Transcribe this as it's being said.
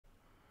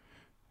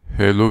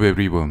Hello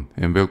everyone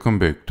and welcome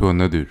back to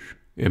another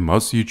a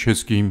must-see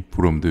chess game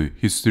from the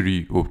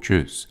history of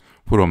chess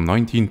from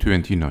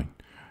 1929.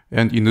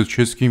 And in the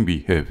chess game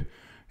we have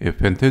a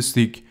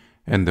fantastic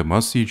and a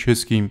must-see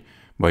chess game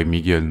by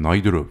Miguel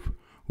Najdorf,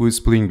 who is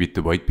playing with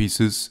the white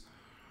pieces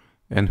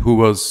and who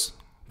was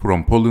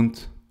from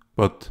Poland,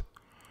 but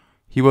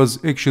he was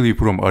actually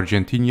from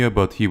Argentina,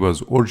 but he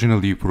was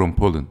originally from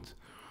Poland.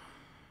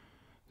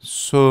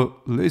 So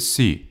let's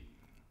see,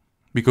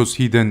 because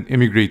he then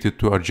emigrated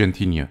to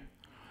Argentina.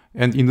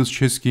 And in this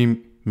chess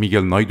game,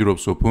 Miguel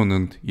Najdorf's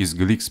opponent is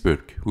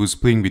Gliksberg, who is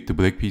playing with the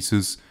black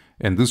pieces,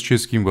 and this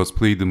chess game was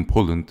played in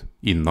Poland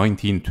in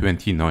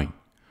 1929.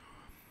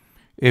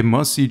 A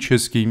must-see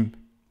chess game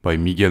by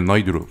Miguel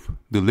Najdorf,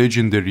 the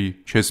legendary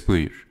chess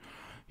player.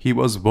 He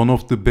was one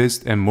of the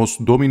best and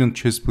most dominant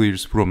chess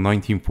players from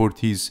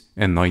 1940s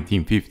and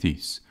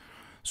 1950s.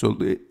 So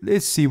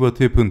let's see what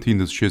happened in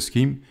this chess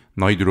game.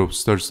 Najdorf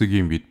starts the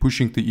game with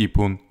pushing the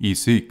e-pawn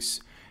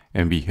e6,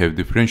 and we have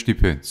the French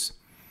defense.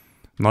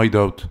 Knight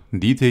out,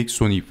 d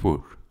takes on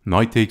e4,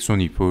 knight takes on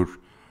e4,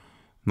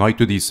 knight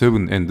to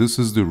d7, and this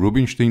is the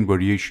Rubinstein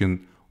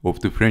variation of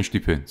the French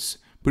defense.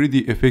 Pretty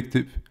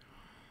effective.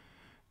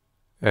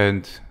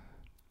 And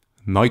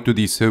knight to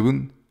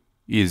d7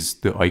 is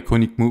the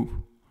iconic move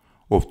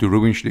of the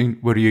Rubinstein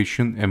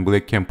variation, and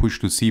black can push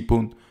to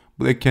c-pawn.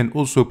 Black can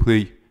also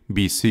play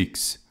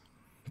b6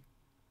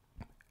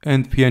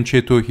 and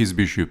fianchetto his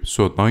bishop.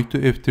 So knight to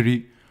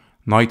f3,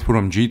 knight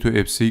from g to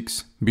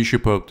f6,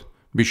 bishop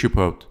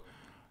out,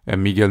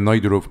 and Miguel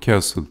Najdorf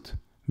castled.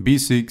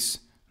 b6,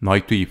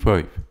 knight to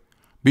e5,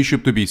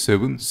 bishop to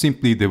b7,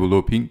 simply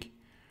developing.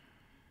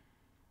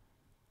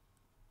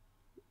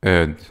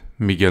 And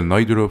Miguel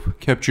Najdorf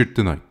captured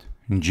the knight.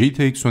 G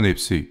takes on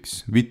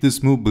f6. With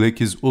this move,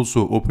 black is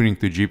also opening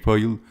the g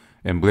file,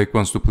 and black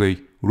wants to play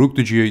rook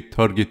to g8,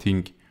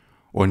 targeting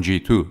on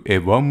g2. A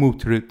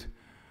one-move threat,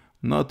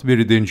 not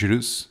very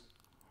dangerous.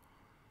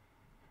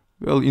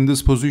 Well, in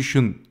this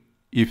position,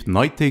 if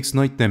knight takes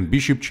knight, then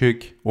bishop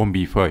check on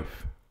b5.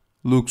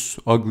 Looks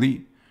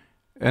ugly,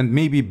 and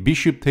maybe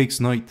bishop takes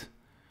knight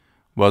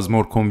was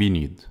more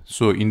convenient.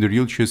 So in the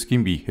real chess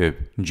game we have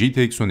g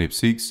takes on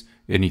f6,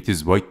 and it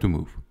is white to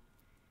move.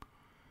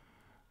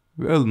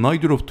 Well,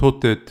 Najdorf thought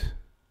that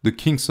the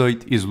king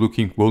side is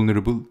looking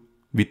vulnerable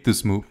with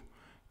this move,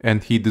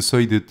 and he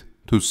decided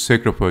to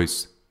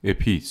sacrifice a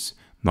piece.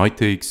 Knight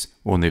takes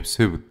on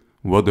f7.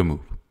 What a move.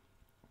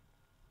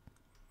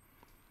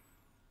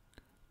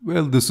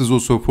 Well, this is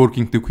also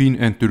forking the queen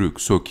and the rook.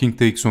 So king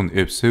takes on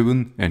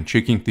f7 and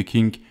checking the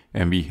king,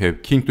 and we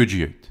have king to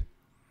g8.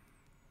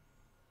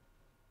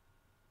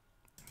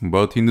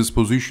 But in this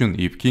position,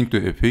 if king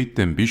to f8,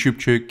 then bishop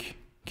check,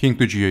 king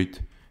to g8,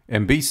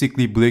 and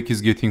basically black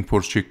is getting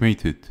force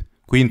checkmated.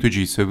 Queen to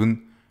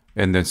g7,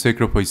 and then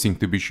sacrificing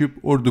the bishop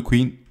or the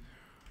queen.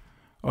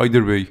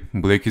 Either way,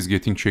 black is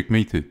getting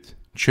checkmated.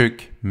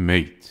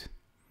 Checkmate.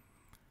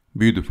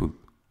 Beautiful.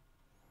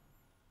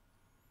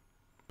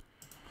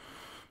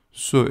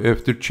 So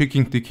after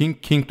checking the king,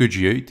 king to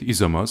g8 is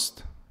a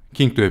must.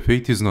 King to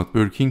f8 is not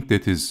working,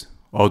 that is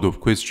out of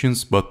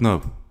questions. But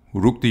now,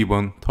 rook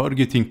d1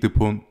 targeting the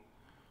pawn,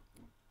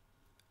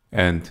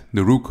 and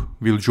the rook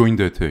will join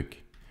the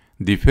attack,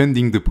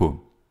 defending the pawn.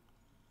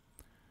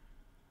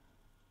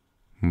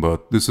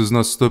 But this is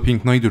not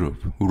stopping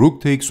Najdorf.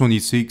 Rook takes on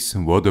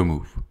e6, what a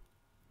move.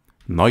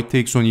 Knight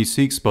takes on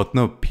e6, but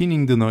now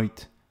pinning the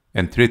knight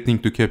and threatening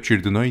to capture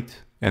the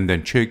knight, and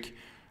then check,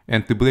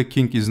 and the black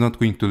king is not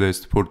going to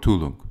last for too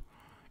long.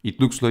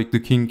 It looks like the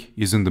king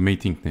is in the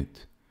mating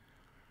net.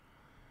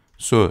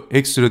 So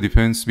extra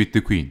defense with the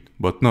queen,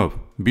 but now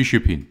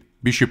bishop in,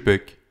 bishop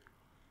back,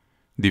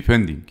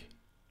 defending.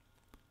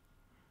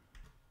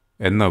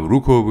 And now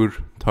rook over,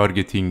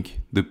 targeting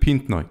the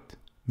pinned knight,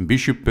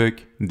 bishop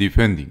back,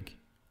 defending.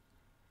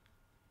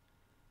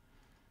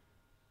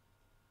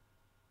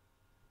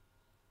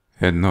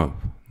 And now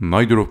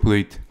Najdorf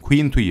played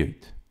queen to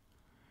e8.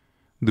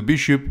 The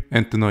bishop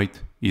and the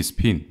knight is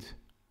pinned.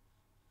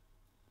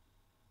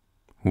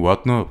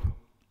 What now?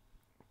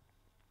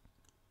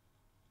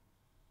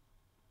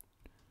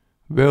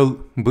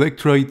 Well, black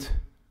tried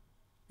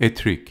a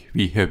trick.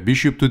 We have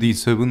bishop to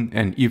d7,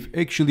 and if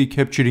actually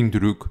capturing the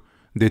rook,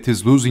 that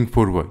is losing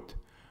for white.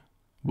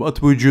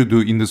 What would you do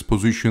in this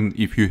position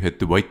if you had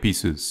the white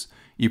pieces?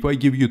 If I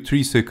give you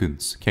 3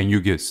 seconds, can you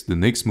guess the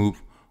next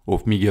move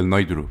of Miguel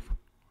Najdorf?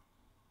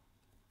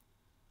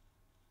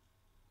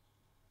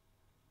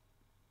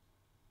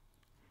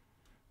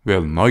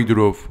 Well,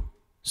 Najdorf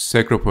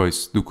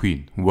sacrificed the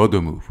queen. What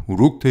a move.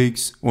 Rook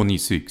takes on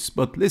e6,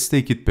 but let's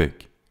take it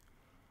back.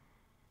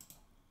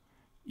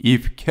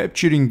 If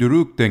capturing the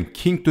rook, then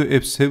king to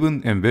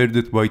f7, and where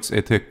did white's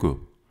attack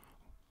go?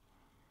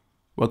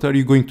 What are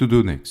you going to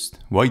do next?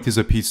 White is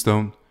a piece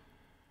down,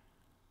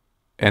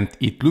 and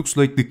it looks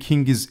like the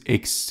king is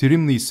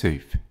extremely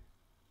safe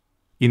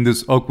in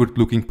this awkward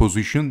looking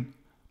position,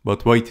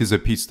 but white is a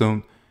piece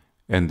down,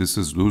 and this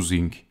is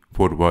losing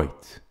for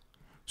white.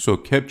 So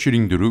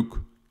capturing the rook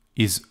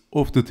is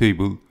off the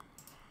table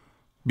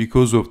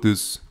because of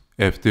this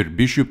after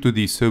bishop to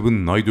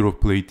d7,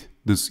 Najdorf played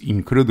this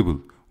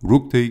incredible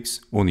rook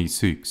takes on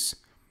e6.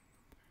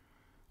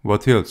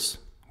 What else?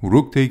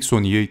 Rook takes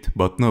on e8,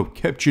 but now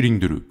capturing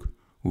the rook.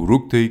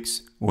 Rook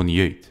takes on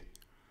e8.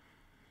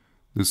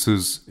 This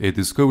is a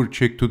discover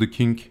check to the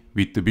king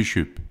with the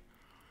bishop.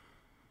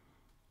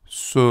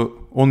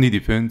 So only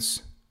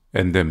defense,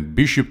 and then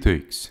bishop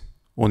takes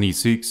on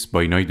e6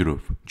 by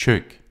Najdorf.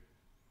 Check.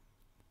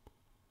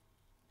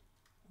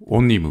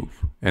 Only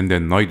move, and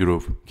then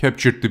Najdorf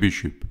captured the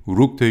bishop.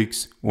 Rook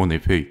takes on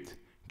f8.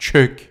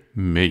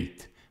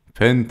 Checkmate.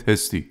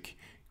 Fantastic.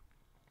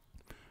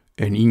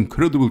 An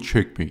incredible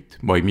checkmate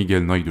by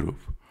Miguel Najdorf.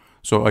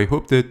 So I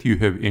hope that you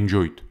have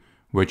enjoyed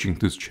watching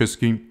this chess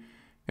game,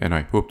 and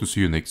I hope to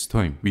see you next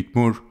time with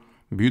more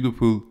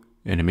beautiful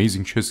and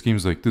amazing chess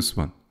games like this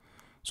one.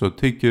 So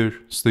take care,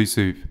 stay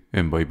safe,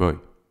 and bye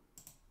bye.